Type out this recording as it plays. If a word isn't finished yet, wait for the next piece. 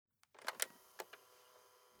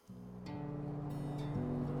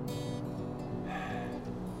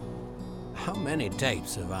How many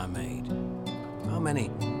tapes have I made? How many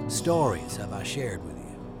stories have I shared with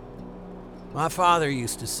you? My father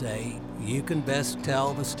used to say, you can best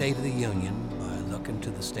tell the state of the Union by looking to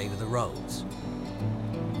the state of the roads.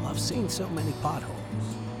 Well, I've seen so many potholes,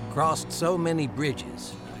 crossed so many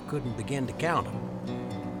bridges, I couldn't begin to count them.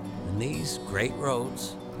 And these great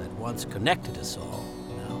roads that once connected us all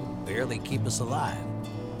now barely keep us alive.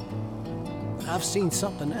 But I've seen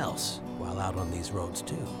something else while out on these roads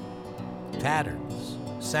too. Patterns,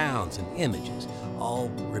 sounds, and images, all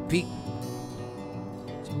repeating.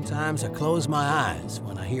 Sometimes I close my eyes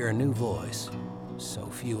when I hear a new voice, so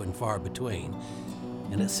few and far between,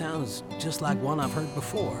 and it sounds just like one I've heard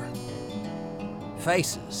before.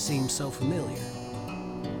 Faces seem so familiar.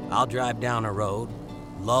 I'll drive down a road,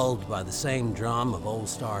 lulled by the same drum of Old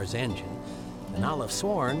Star's engine, and I'll have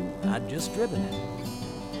sworn I'd just driven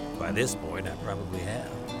it. By this point, I probably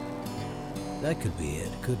have. That could be it,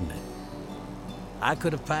 couldn't it? I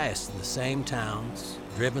could have passed the same towns,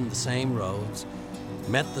 driven the same roads,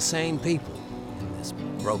 met the same people in this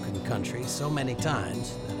broken country so many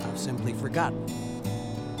times that I've simply forgotten.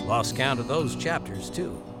 Lost count of those chapters,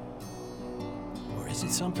 too. Or is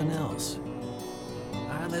it something else?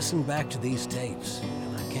 I listen back to these tapes,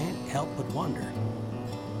 and I can't help but wonder,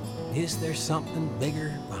 is there something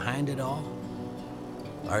bigger behind it all?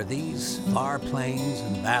 Are these far plains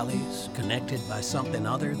and valleys connected by something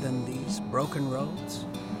other than these broken roads?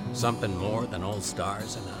 Something more than Old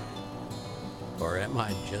Stars and I? Or am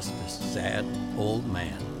I just a sad old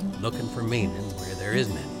man looking for meaning where there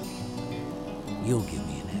isn't any? You'll give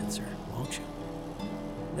me an answer, won't you?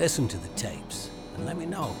 Listen to the tapes and let me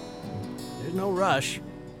know. There's no rush.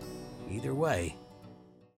 Either way,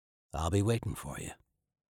 I'll be waiting for you.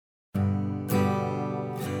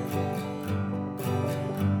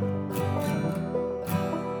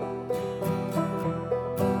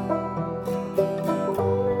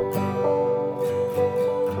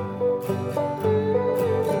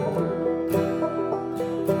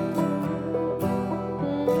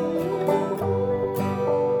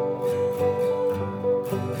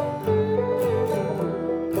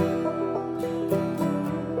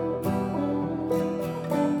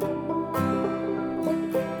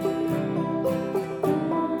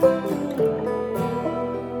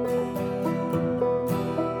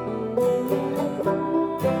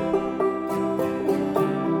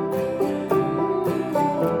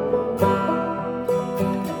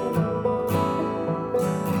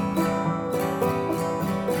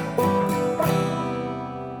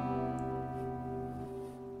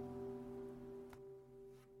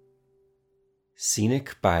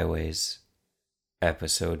 Scenic Byways,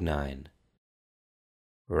 Episode 9,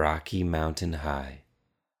 Rocky Mountain High.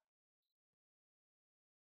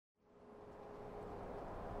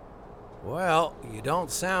 Well, you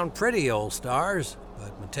don't sound pretty, Old Stars,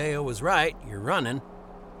 but Mateo was right, you're running.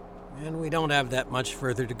 And we don't have that much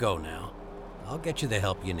further to go now. I'll get you the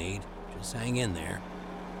help you need, just hang in there.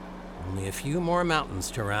 Only a few more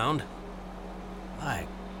mountains to round. My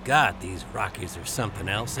God, these Rockies are something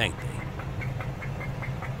else, ain't they?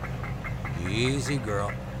 Easy,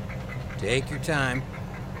 girl. Take your time.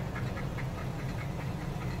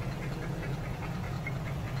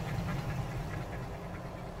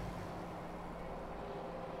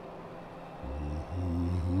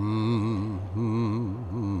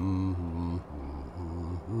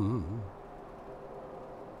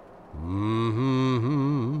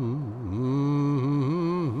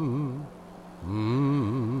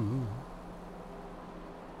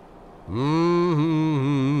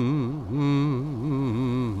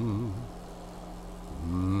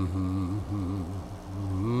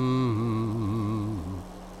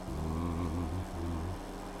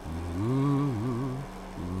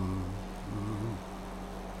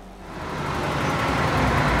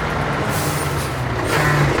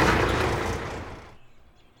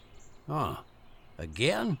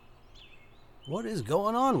 Again? What is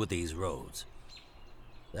going on with these roads?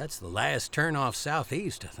 That's the last turn off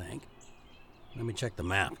southeast, I think. Let me check the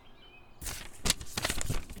map.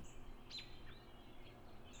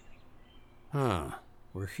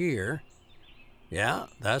 We're here. Yeah,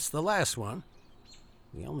 that's the last one.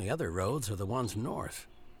 The only other roads are the ones north.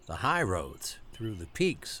 The high roads through the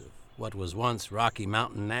peaks of what was once Rocky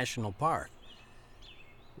Mountain National Park.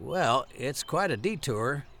 Well, it's quite a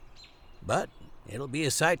detour, but it'll be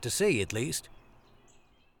a sight to see, at least.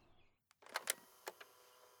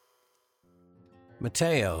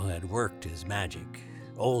 Mateo had worked his magic.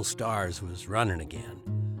 Old Stars was running again.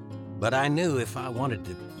 But I knew if I wanted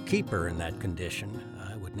to keep her in that condition,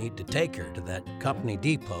 I would need to take her to that company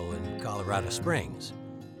depot in Colorado Springs.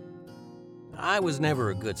 I was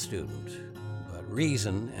never a good student,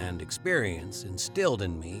 reason and experience instilled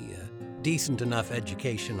in me a decent enough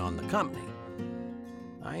education on the company.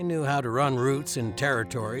 I knew how to run routes in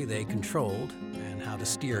territory they controlled and how to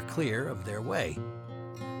steer clear of their way.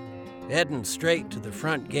 Heading straight to the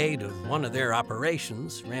front gate of one of their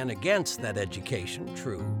operations ran against that education,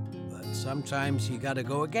 true, but sometimes you gotta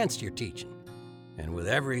go against your teaching. And with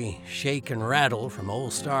every shake and rattle from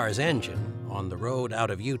Old Star's engine on the road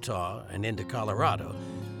out of Utah and into Colorado,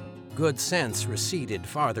 good sense receded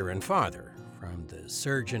farther and farther from the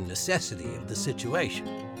surging necessity of the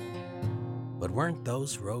situation. But weren't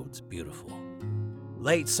those roads beautiful?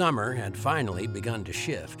 Late summer had finally begun to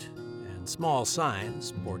shift, and small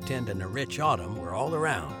signs portending a rich autumn were all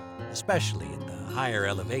around, especially at the higher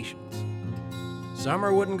elevations.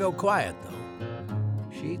 Summer wouldn't go quiet, though.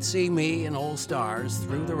 She'd see me and Old Stars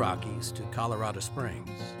through the Rockies to Colorado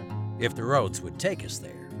Springs, if the roads would take us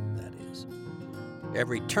there, that is.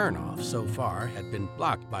 Every turnoff so far had been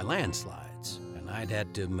blocked by landslides, and I'd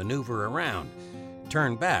had to maneuver around,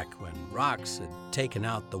 turn back when rocks had taken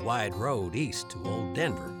out the wide road east to Old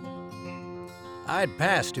Denver. I'd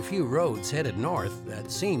passed a few roads headed north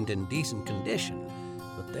that seemed in decent condition,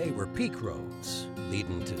 but they were peak roads,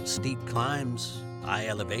 leading to steep climbs, high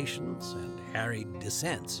elevations, and harried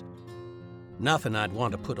descents. Nothing I'd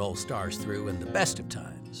want to put Old Stars through in the best of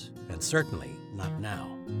times, and certainly not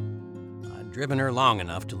now. I'd driven her long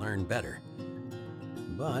enough to learn better.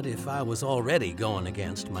 But if I was already going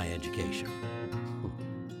against my education,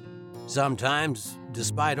 sometimes,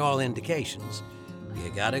 despite all indications,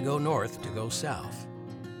 you gotta go north to go south.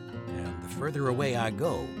 And the further away I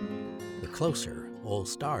go, the closer Old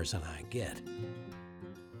Stars and I get.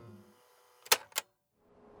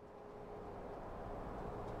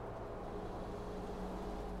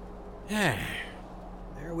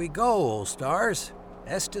 There we go, Old Stars.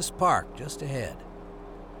 Estes Park just ahead.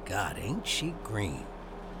 God, ain't she green.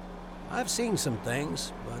 I've seen some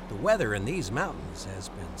things, but the weather in these mountains has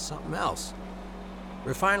been something else.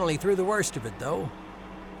 We're finally through the worst of it, though.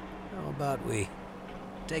 How about we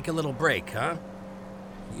take a little break, huh?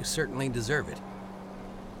 You certainly deserve it.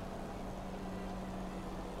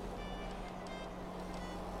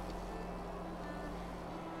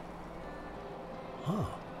 Huh.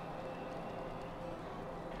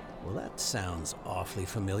 Well, that sounds awfully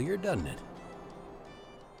familiar, doesn't it?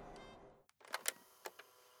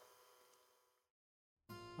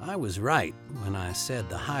 I was right when I said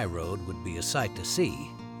the high road would be a sight to see,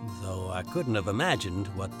 though I couldn't have imagined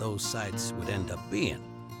what those sights would end up being.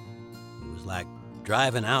 It was like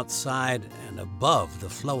driving outside and above the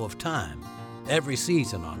flow of time, every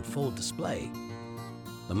season on full display.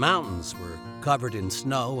 The mountains were covered in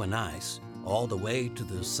snow and ice all the way to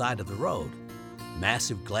the side of the road.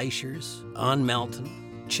 Massive glaciers,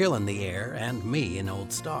 unmelting, chilling the air and me in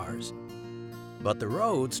Old Stars. But the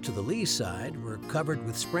roads to the lee side were covered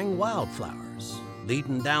with spring wildflowers,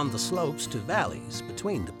 leading down the slopes to valleys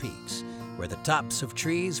between the peaks, where the tops of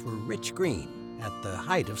trees were rich green at the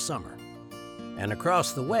height of summer. And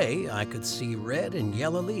across the way, I could see red and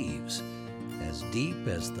yellow leaves, as deep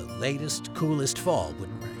as the latest, coolest fall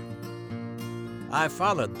would bring. I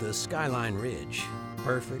followed the Skyline Ridge,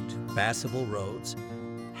 perfect, passable roads,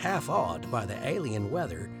 half awed by the alien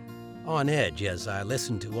weather, on edge as I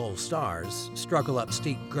listened to Old Stars struggle up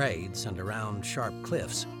steep grades and around sharp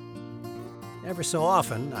cliffs. Ever so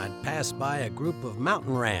often, I'd pass by a group of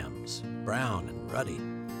mountain rams, brown and ruddy.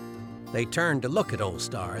 They turned to look at Old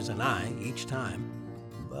Stars and I each time,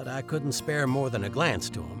 but I couldn't spare more than a glance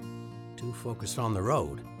to them, too focused on the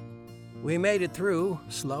road. We made it through,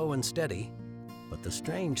 slow and steady, but the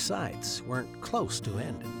strange sights weren't close to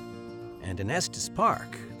ending. And in Estes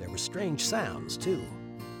Park, there were strange sounds, too.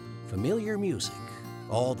 Familiar music,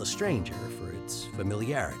 all the stranger for its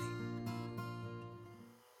familiarity.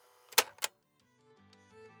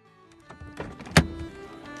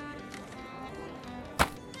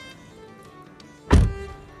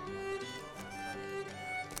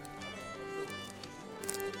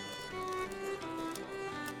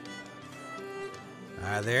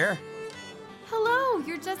 Hi there. Hello,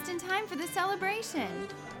 you're just in time for the celebration.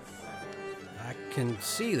 I can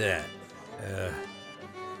see that.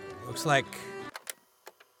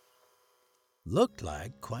 Looked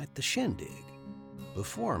like quite the shindig.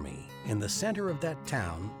 Before me, in the center of that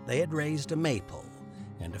town, they had raised a maypole,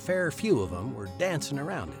 and a fair few of them were dancing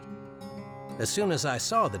around it. As soon as I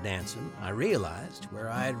saw the dancing, I realized where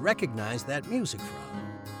I had recognized that music from.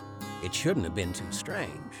 It shouldn't have been too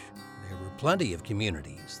strange. There were plenty of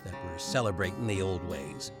communities that were celebrating the old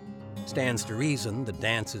ways. Stands to reason the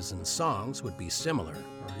dances and songs would be similar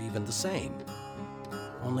or even the same.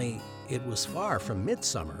 only it was far from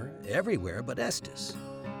midsummer everywhere but Estes.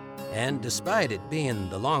 And despite it being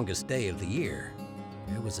the longest day of the year,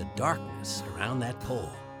 there was a darkness around that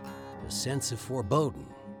pole, a sense of foreboding,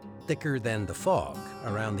 thicker than the fog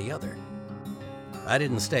around the other. I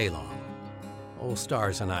didn't stay long. Old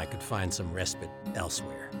Stars and I could find some respite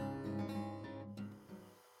elsewhere.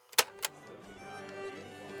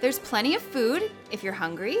 There's plenty of food if you're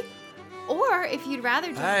hungry, or if you'd rather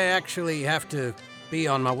just... I actually have to be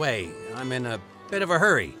on my way. I'm in a bit of a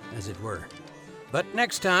hurry, as it were. But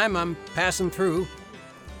next time I'm passing through.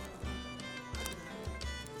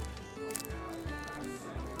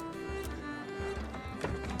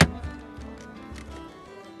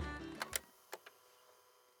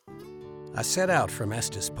 I set out from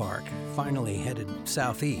Estes Park, finally headed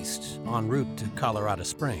southeast, en route to Colorado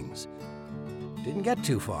Springs. Didn't get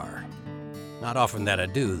too far. Not often that I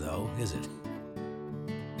do, though, is it?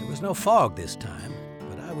 There was no fog this time,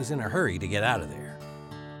 but I was in a hurry to get out of there.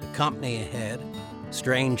 The company ahead,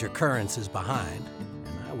 strange occurrences behind,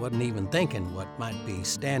 and I wasn't even thinking what might be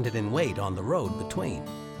standing in wait on the road between.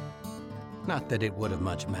 Not that it would have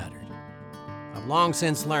much mattered. I've long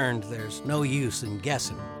since learned there's no use in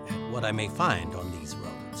guessing at what I may find on these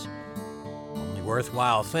roads. Only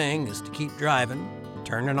worthwhile thing is to keep driving,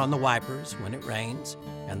 turning on the wipers when it rains,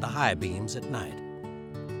 and the high beams at night.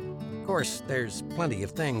 Of course, there's plenty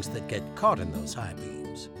of things that get caught in those high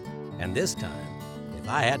beams. And this time, if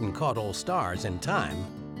I hadn't caught Old Stars in time,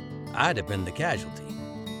 I'd have been the casualty.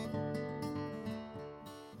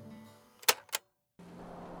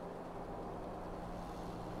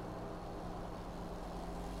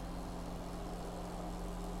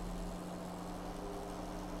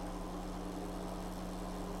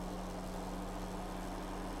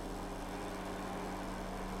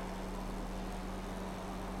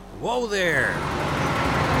 Whoa there!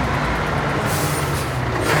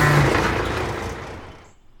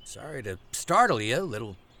 Sorry to startle you,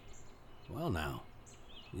 little... Well now,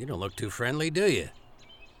 you don't look too friendly, do you?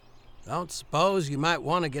 Don't suppose you might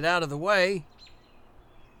want to get out of the way?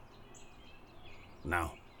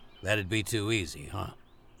 No, that'd be too easy, huh?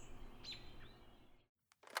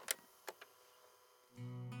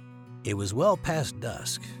 It was well past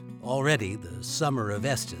dusk. Already, the summer of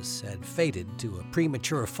Estes had faded to a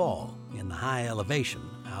premature fall in the high elevation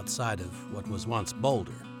outside of what was once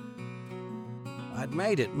Boulder. I'd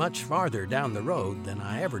made it much farther down the road than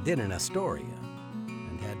I ever did in Astoria,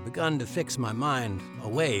 and had begun to fix my mind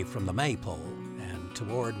away from the maypole and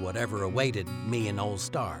toward whatever awaited me and Old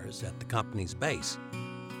Stars at the company's base.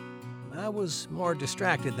 I was more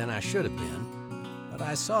distracted than I should have been, but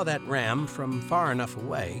I saw that ram from far enough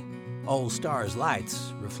away, Old Star's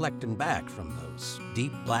lights reflecting back from those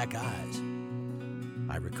deep black eyes.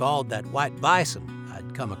 I recalled that white bison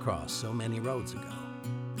I'd come across so many roads ago.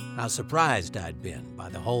 How surprised I'd been by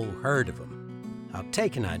the whole herd of them. How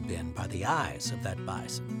taken I'd been by the eyes of that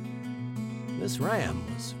bison. This ram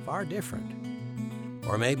was far different.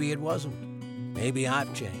 Or maybe it wasn't. Maybe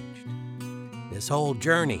I've changed. This whole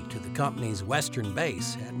journey to the company's western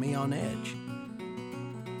base had me on edge.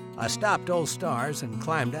 I stopped Old Stars and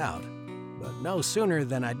climbed out, but no sooner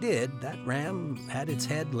than I did, that ram had its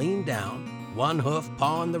head leaned down, one hoof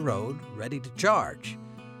pawing the road, ready to charge.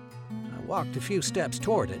 I walked a few steps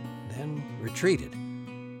toward it, then retreated.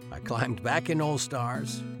 I climbed back in Old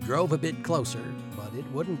Stars, drove a bit closer, but it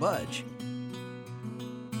wouldn't budge.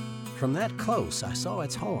 From that close, I saw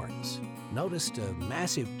its horns, noticed a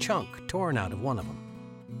massive chunk torn out of one of them,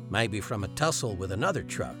 maybe from a tussle with another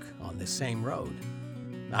truck on this same road.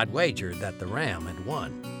 I'd wagered that the ram had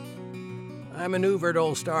won. I maneuvered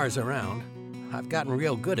Old Stars around. I've gotten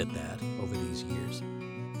real good at that over these years.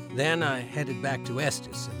 Then I headed back to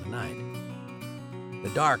Estes in the night. The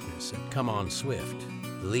darkness had come on swift.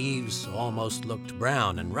 The leaves almost looked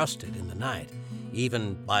brown and rusted in the night,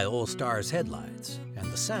 even by Old Star's headlights,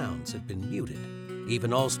 and the sounds had been muted,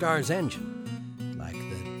 even Old Star's engine, like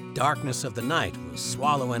the darkness of the night was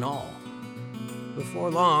swallowing all.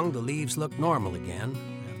 Before long, the leaves looked normal again,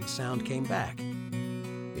 and the sound came back.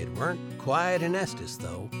 It weren't quiet in Estes,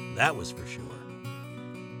 though, that was for sure.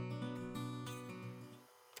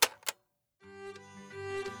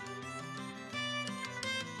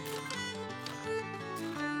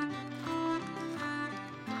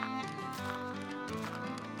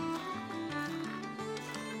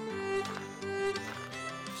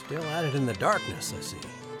 Still at it in the darkness, I see.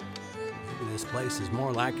 Maybe this place is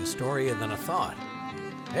more like Astoria than I thought.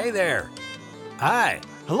 Hey there! Hi!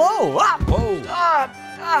 Hello! Ah! Whoa!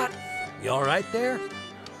 Ah! You all right there?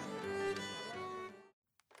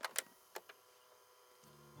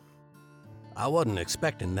 I wasn't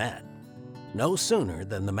expecting that. No sooner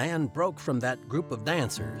than the man broke from that group of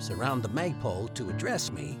dancers around the maypole to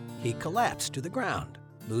address me, he collapsed to the ground,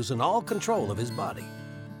 losing all control of his body.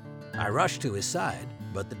 I rushed to his side,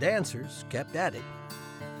 but the dancers kept at it.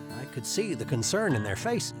 I could see the concern in their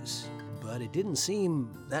faces, but it didn't seem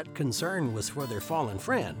that concern was for their fallen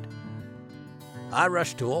friend. I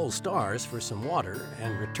rushed to Old Stars for some water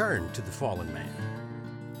and returned to the fallen man.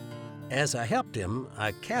 As I helped him,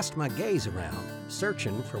 I cast my gaze around,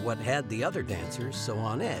 searching for what had the other dancers so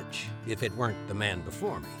on edge, if it weren't the man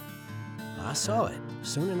before me. I saw it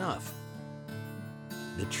soon enough.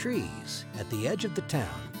 The trees at the edge of the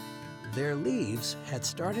town, their leaves had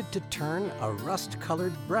started to turn a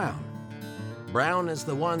rust-colored brown. Brown as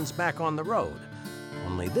the ones back on the road,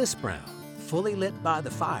 only this brown, fully lit by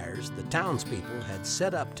the fires the townspeople had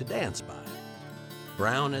set up to dance by.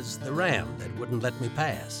 Brown as the ram that wouldn't let me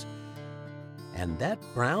pass. And that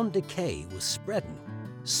brown decay was spreading,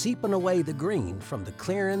 seeping away the green from the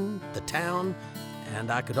clearing, the town, and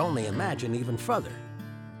I could only imagine even further.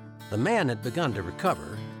 The man had begun to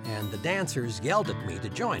recover, and the dancers yelled at me to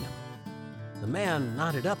join him. The man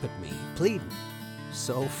nodded up at me, pleading.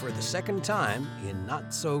 So for the second time, in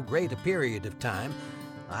not so great a period of time,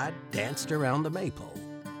 I danced around the maypole.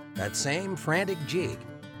 That same frantic jig,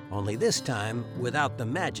 only this time without the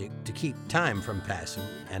magic to keep time from passing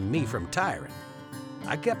and me from tiring.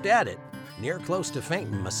 I kept at it, near close to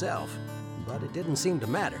fainting myself, but it didn't seem to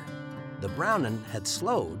matter. The browning had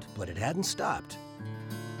slowed, but it hadn't stopped.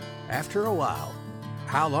 After a while,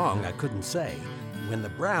 how long I couldn't say, when the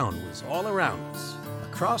brown was all around us,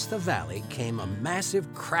 across the valley came a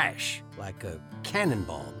massive crash, like a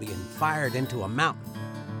cannonball being fired into a mountain.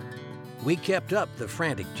 We kept up the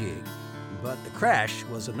frantic jig, but the crash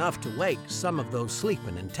was enough to wake some of those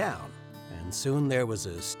sleeping in town, and soon there was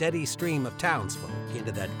a steady stream of townsfolk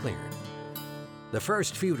into that clearing. The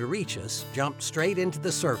first few to reach us jumped straight into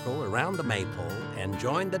the circle around the maypole and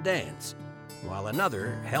joined the dance, while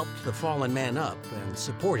another helped the fallen man up and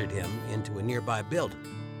supported him into a nearby building.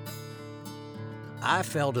 I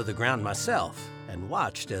fell to the ground myself and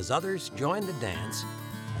watched as others joined the dance,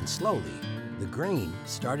 and slowly the green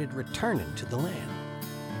started returning to the land.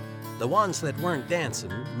 The ones that weren't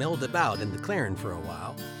dancing milled about in the clearing for a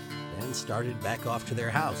while, then started back off to their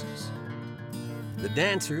houses. The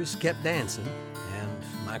dancers kept dancing, and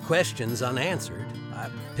my questions unanswered, I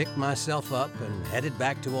picked myself up and headed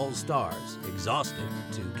back to Old Stars, exhausted,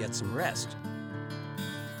 to get some rest.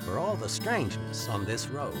 For all the strangeness on this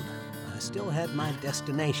road, I still had my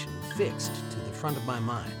destination fixed to the front of my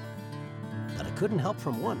mind. But I couldn't help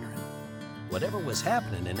from wondering, whatever was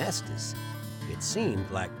happening in Estes, it seemed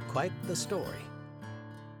like quite the story.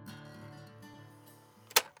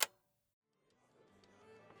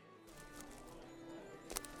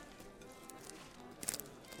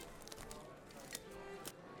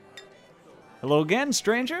 Hello again,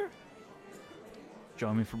 stranger.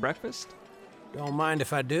 Join me for breakfast? Don't mind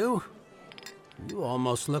if I do. You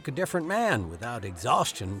almost look a different man without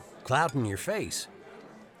exhaustion clouding your face.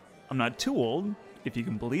 I'm not too old, if you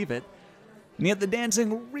can believe it, and yet the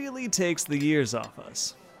dancing really takes the years off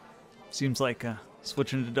us. Seems like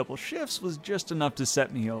switching to double shifts was just enough to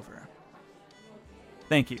set me over.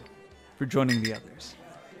 Thank you for joining the others.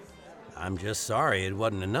 I'm just sorry it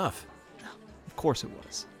wasn't enough. Of course it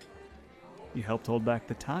was. You helped hold back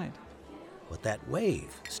the tide. But that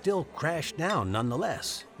wave still crashed down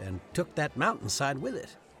nonetheless and took that mountainside with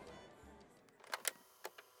it.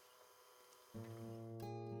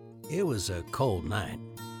 It was a cold night.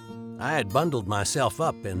 I had bundled myself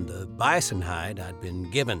up in the bison hide I'd been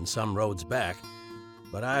given some roads back,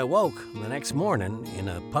 but I awoke the next morning in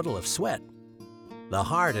a puddle of sweat. The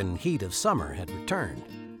hardened heat of summer had returned.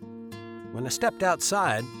 When I stepped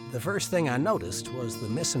outside, the first thing I noticed was the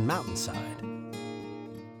missing mountainside.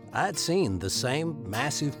 I'd seen the same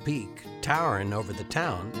massive peak towering over the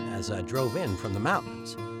town as I drove in from the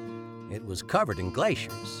mountains. It was covered in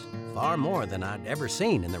glaciers, far more than I'd ever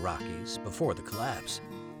seen in the Rockies before the collapse.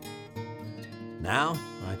 Now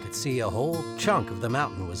I could see a whole chunk of the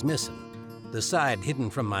mountain was missing, the side hidden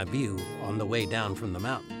from my view on the way down from the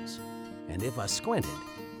mountains. And if I squinted,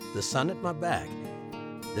 the sun at my back,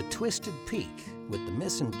 the twisted peak with the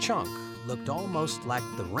missing chunk looked almost like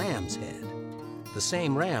the ram's head, the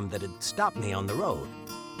same ram that had stopped me on the road.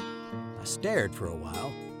 I stared for a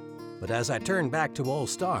while, but as I turned back to Old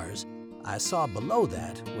Stars, I saw below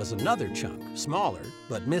that was another chunk, smaller,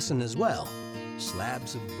 but missing as well.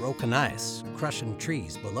 Slabs of broken ice crushing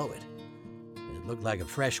trees below it. It looked like a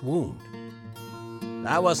fresh wound.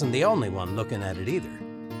 I wasn't the only one looking at it either.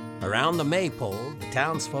 Around the maypole, the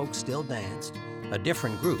townsfolk still danced, a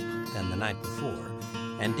different group than the night before,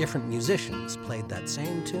 and different musicians played that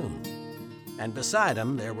same tune. And beside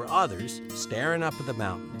them, there were others staring up at the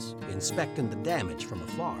mountains, inspecting the damage from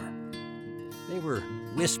afar. They were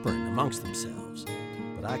whispering amongst themselves,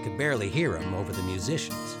 but I could barely hear them over the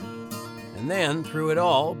musicians. And then, through it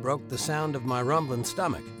all, broke the sound of my rumbling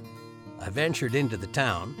stomach. I ventured into the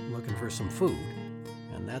town, looking for some food,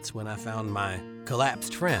 and that's when I found my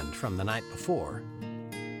collapsed friend from the night before.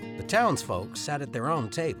 The townsfolk sat at their own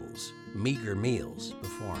tables, meager meals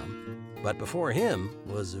before him, but before him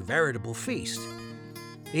was a veritable feast.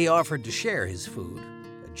 He offered to share his food,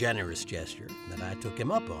 a generous gesture that I took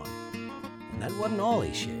him up on. And that wasn't all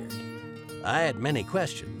he shared. I had many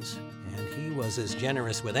questions, and he was as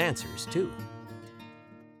generous with answers, too.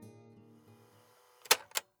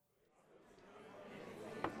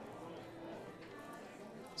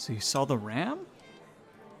 So you saw the ram?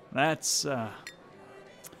 That's,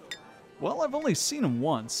 well, I've only seen him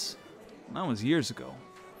once. That was years ago.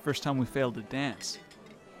 First time we failed to dance.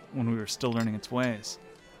 When we were still learning its ways.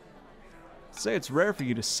 I'd say it's rare for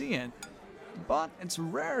you to see it, but it's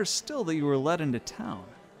rarer still that you were let into town.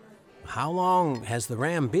 How long has the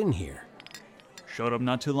ram been here? Showed up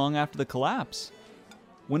not too long after the collapse.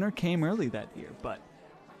 Winter came early that year, but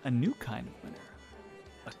a new kind of winter.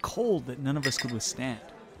 A cold that none of us could withstand.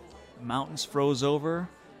 The mountains froze over,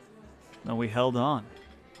 though we held on.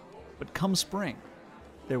 But come spring,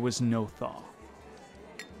 there was no thaw.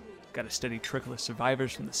 Got a steady trickle of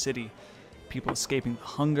survivors from the city, people escaping the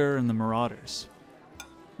hunger and the marauders.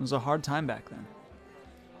 It was a hard time back then.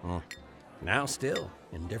 Well, now still,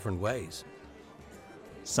 in different ways.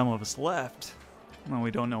 Some of us left. Well,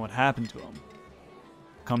 we don't know what happened to them.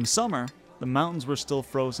 Come summer, the mountains were still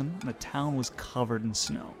frozen and the town was covered in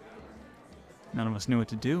snow. None of us knew what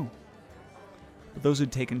to do. But those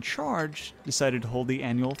who'd taken charge decided to hold the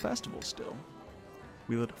annual festival still.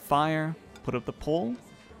 We lit a fire, put up the pole,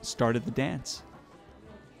 started the dance.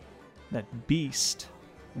 That beast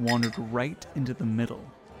wandered right into the middle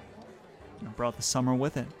and brought the summer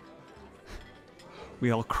with it.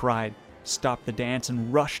 We all cried, stopped the dance,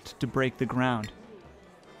 and rushed to break the ground.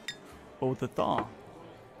 But with the thaw,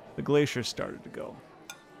 the glacier started to go,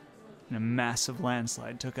 and a massive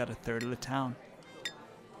landslide took out a third of the town.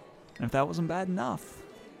 And if that wasn't bad enough,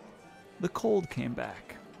 the cold came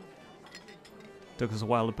back. Took us a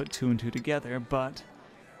while to put two and two together, but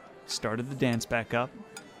started the dance back up.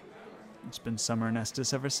 It's been summer in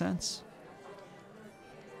Estes ever since.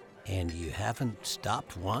 And you haven't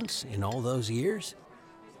stopped once in all those years?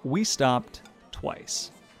 We stopped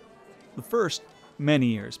twice. The first, many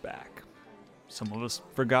years back. Some of us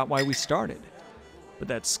forgot why we started, but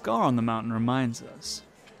that scar on the mountain reminds us.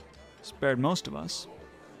 Spared most of us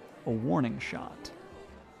a warning shot.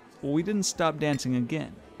 Well, we didn't stop dancing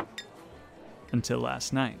again. Until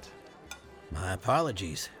last night. My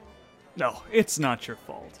apologies. No, it's not your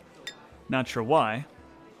fault. Not sure why.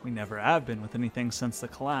 We never have been with anything since the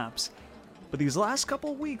collapse. But these last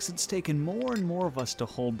couple weeks, it's taken more and more of us to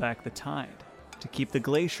hold back the tide, to keep the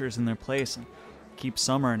glaciers in their place and keep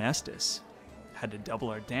summer in Estes. Had to double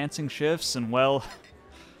our dancing shifts and, well,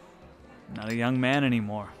 not a young man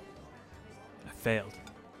anymore. I failed.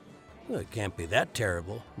 Well, it can't be that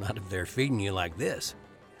terrible, not if they're feeding you like this.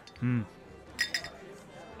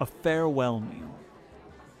 A farewell meal.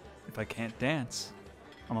 If I can't dance,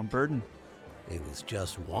 I'm a burden. It was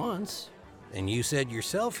just once. And you said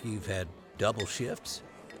yourself you've had double shifts.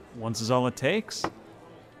 Once is all it takes.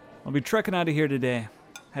 I'll be trekking out of here today,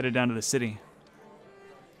 headed down to the city.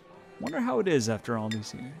 Wonder how it is after all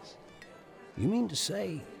these years. You mean to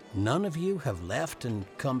say none of you have left and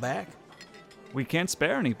come back? We can't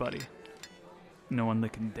spare anybody. No one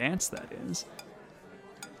that can dance, that is.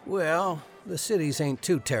 Well, the cities ain't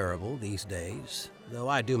too terrible these days, though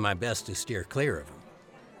I do my best to steer clear of them.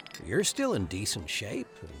 You're still in decent shape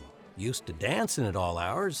and used to dancing at all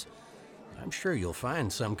hours. I'm sure you'll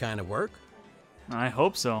find some kind of work. I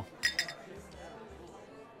hope so.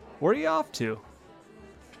 Where are you off to?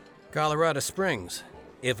 Colorado Springs,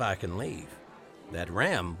 if I can leave. That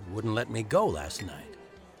ram wouldn't let me go last night.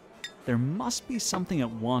 There must be something it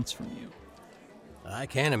wants from you. I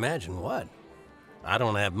can't imagine what. I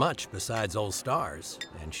don't have much besides old Stars,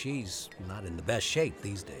 and she's not in the best shape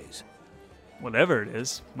these days. Whatever it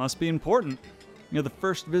is, must be important. You're the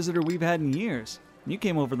first visitor we've had in years. You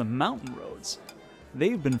came over the mountain roads.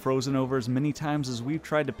 They've been frozen over as many times as we've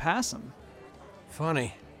tried to pass them.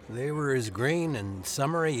 Funny, they were as green and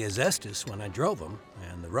summery as Estes when I drove them,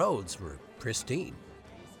 and the roads were pristine.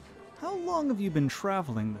 How long have you been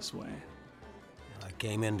traveling this way? I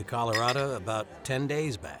came into Colorado about 10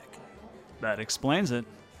 days back. That explains it.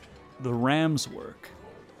 The ram's work.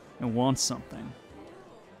 It wants something.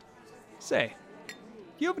 Say,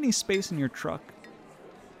 you have any space in your truck?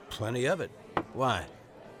 Plenty of it. Why?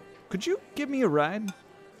 Could you give me a ride?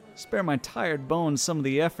 Spare my tired bones some of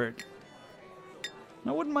the effort.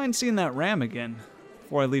 I wouldn't mind seeing that ram again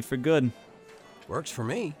before I leave for good. Works for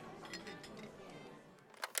me.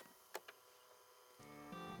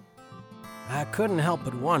 I couldn't help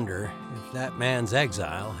but wonder if that man's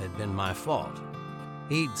exile had been my fault.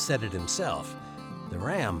 He'd said it himself. The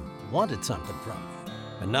ram wanted something from me,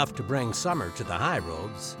 enough to bring summer to the high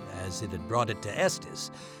roads as it had brought it to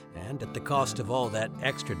Estes, and at the cost of all that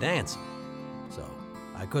extra dancing. So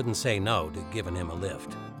I couldn't say no to giving him a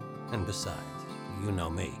lift. And besides, you know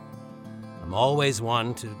me. I'm always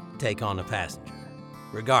one to take on a passenger,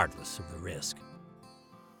 regardless of the risk.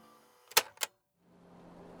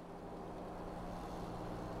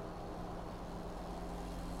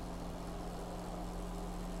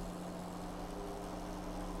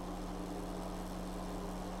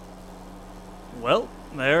 Well,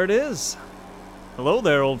 there it is. Hello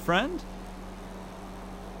there, old friend.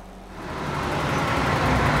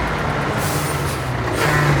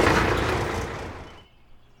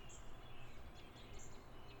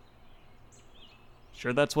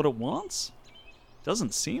 Sure that's what it wants?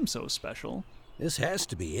 Doesn't seem so special. This has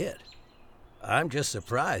to be it. I'm just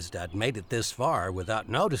surprised I'd made it this far without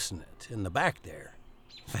noticing it in the back there.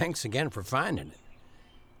 Thanks again for finding it.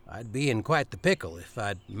 I'd be in quite the pickle if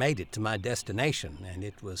I'd made it to my destination and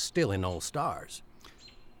it was still in Old Stars.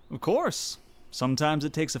 Of course. Sometimes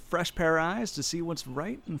it takes a fresh pair of eyes to see what's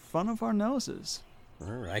right in front of our noses.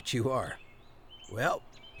 All right, you are. Well,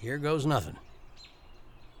 here goes nothing.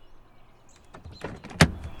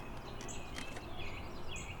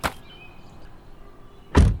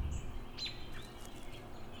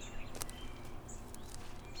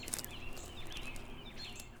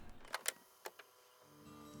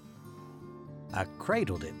 I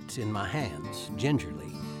cradled it in my hands,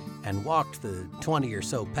 gingerly, and walked the 20 or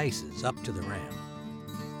so paces up to the ram.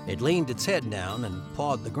 It leaned its head down and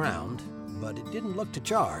pawed the ground, but it didn't look to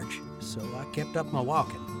charge, so I kept up my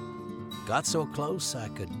walking. Got so close I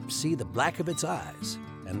could see the black of its eyes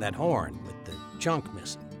and that horn with the chunk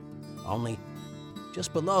missing. Only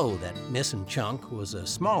just below that missing chunk was a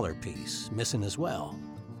smaller piece missing as well.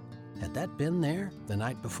 Had that been there the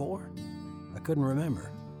night before? I couldn't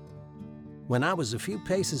remember. When I was a few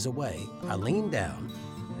paces away, I leaned down,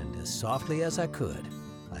 and as softly as I could,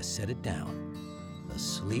 I set it down. A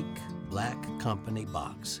sleek, black company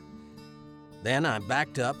box. Then I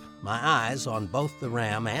backed up, my eyes on both the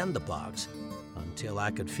ram and the box, until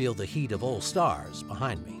I could feel the heat of Old Stars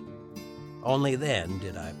behind me. Only then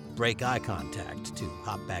did I break eye contact to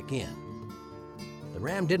hop back in. The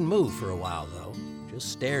ram didn't move for a while, though,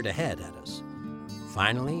 just stared ahead at us.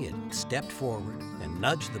 Finally, it stepped forward and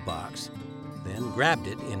nudged the box, then grabbed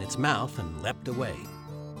it in its mouth and leapt away.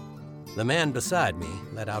 The man beside me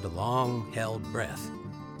let out a long-held breath.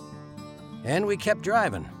 And we kept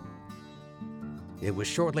driving. It was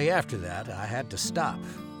shortly after that I had to stop,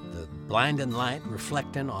 the blinding light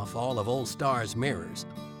reflecting off all of Old Star's mirrors,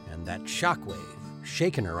 and that shockwave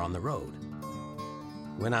shaking her on the road.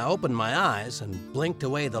 When I opened my eyes and blinked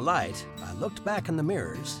away the light, I looked back in the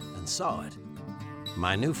mirrors and saw it.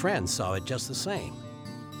 My new friend saw it just the same.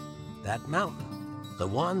 That mountain, the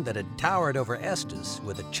one that had towered over Estes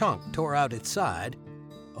with a chunk tore out its side,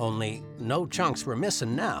 only no chunks were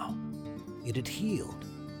missing now. It had healed,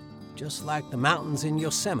 just like the mountains in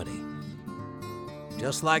Yosemite.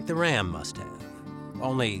 Just like the ram must have,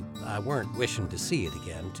 only I weren't wishing to see it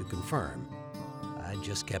again to confirm. I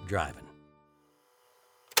just kept driving.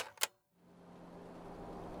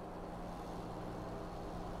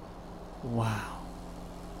 Wow.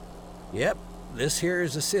 Yep, this here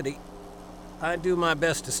is a city. I do my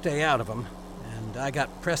best to stay out of them, and I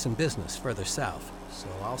got pressing business further south, so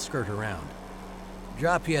I'll skirt around.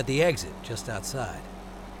 Drop you at the exit just outside.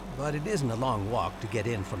 But it isn't a long walk to get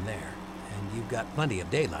in from there, and you've got plenty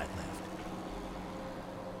of daylight left.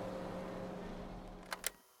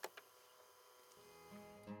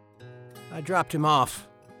 I dropped him off,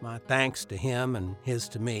 my thanks to him and his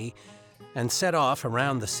to me, and set off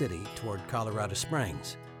around the city toward Colorado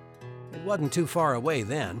Springs. It wasn't too far away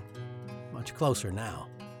then, much closer now.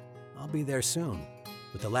 I'll be there soon,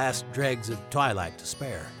 with the last dregs of twilight to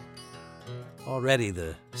spare. Already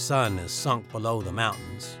the sun is sunk below the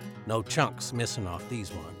mountains, no chunks missing off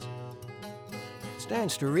these ones. It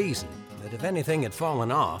stands to reason that if anything had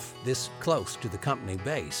fallen off this close to the company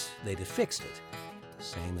base, they'd have fixed it.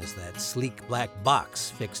 Same as that sleek black box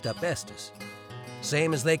fixed up Estes.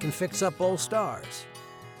 Same as they can fix up Old Stars.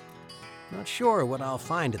 Not sure what I'll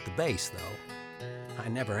find at the base, though. I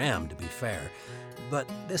never am, to be fair. But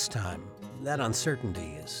this time, that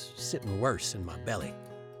uncertainty is sitting worse in my belly.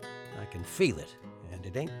 I can feel it, and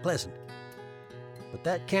it ain't pleasant. But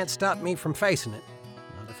that can't stop me from facing it,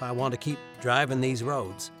 not if I want to keep driving these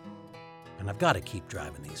roads. And I've got to keep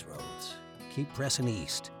driving these roads. Keep pressing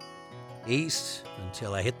east. East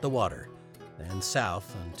until I hit the water, then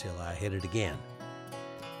south until I hit it again.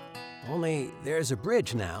 Only there's a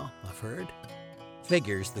bridge now, I've heard.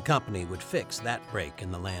 Figures the company would fix that break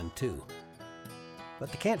in the land too.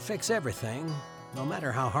 But they can't fix everything, no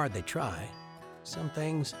matter how hard they try. Some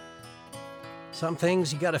things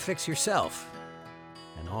you gotta fix yourself.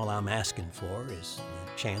 And all I'm asking for is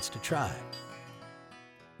the chance to try.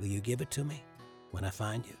 Will you give it to me when I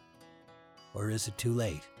find you? Or is it too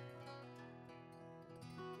late?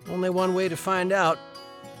 Only one way to find out.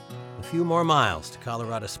 A few more miles to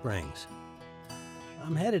Colorado Springs.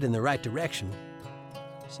 I'm headed in the right direction.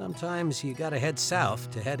 Sometimes you gotta head south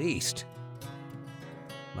to head east.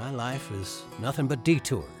 My life is nothing but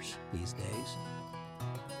detours these days.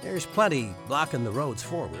 There's plenty blocking the roads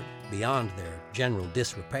forward, beyond their general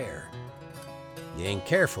disrepair. You ain't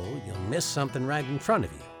careful, you'll miss something right in front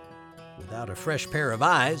of you. Without a fresh pair of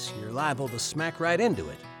eyes, you're liable to smack right into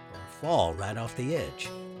it, or fall right off the edge,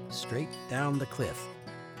 straight down the cliff.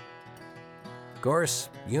 Of course,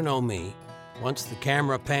 you know me. Once the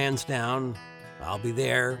camera pans down, I'll be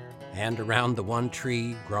there, and around the one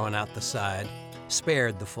tree growing out the side,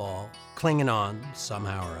 spared the fall, clinging on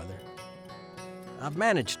somehow or other. I've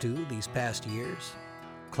managed to these past years,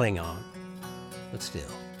 cling on, but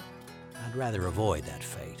still, I'd rather avoid that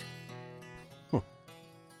fate.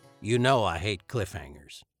 You know I hate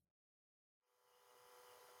cliffhangers.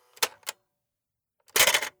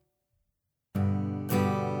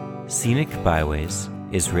 Scenic Byways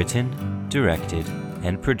is written, directed,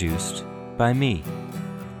 and produced by me,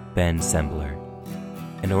 Ben Sembler.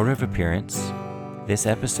 In order of appearance, this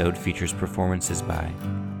episode features performances by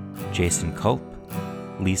Jason Culp,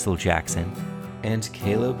 Liesl Jackson, and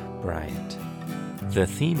Caleb Bryant. The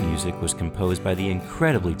theme music was composed by the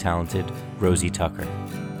incredibly talented Rosie Tucker.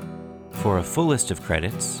 For a full list of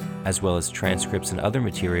credits, as well as transcripts and other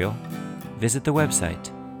material, visit the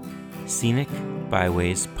website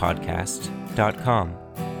scenicbywayspodcast.com.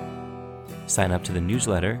 Sign up to the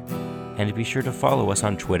newsletter, and be sure to follow us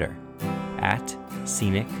on Twitter at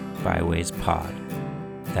Scenic Byways Pod.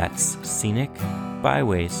 That's Scenic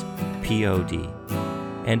Byways POD.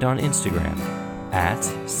 And on Instagram at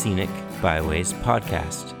Scenic Byways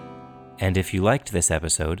Podcast. And if you liked this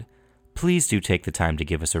episode, please do take the time to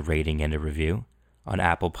give us a rating and a review on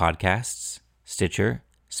Apple Podcasts, Stitcher,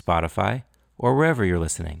 Spotify, or wherever you're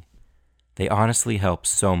listening. They honestly help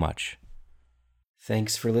so much.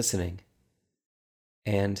 Thanks for listening.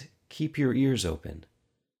 And keep your ears open.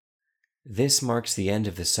 This marks the end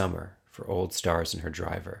of the summer for Old Stars and her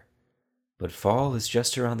driver. But fall is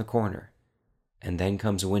just around the corner, and then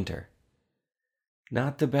comes winter.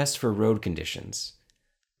 Not the best for road conditions,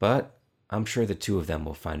 but I'm sure the two of them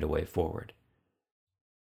will find a way forward.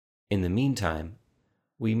 In the meantime,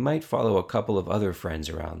 we might follow a couple of other friends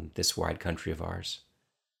around this wide country of ours.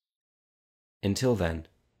 Until then,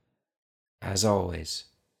 as always,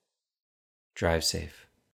 drive safe.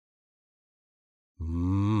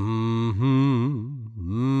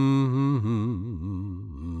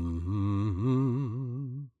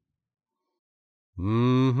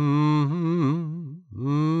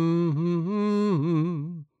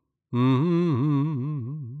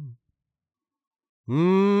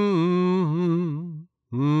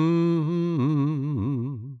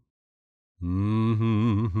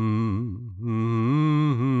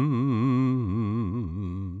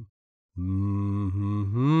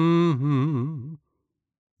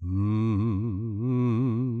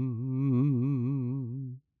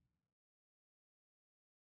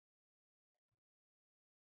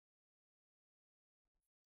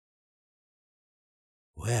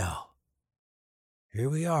 Well, here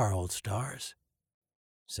we are, Old Stars.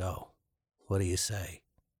 So, what do you say?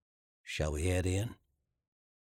 Shall we head in?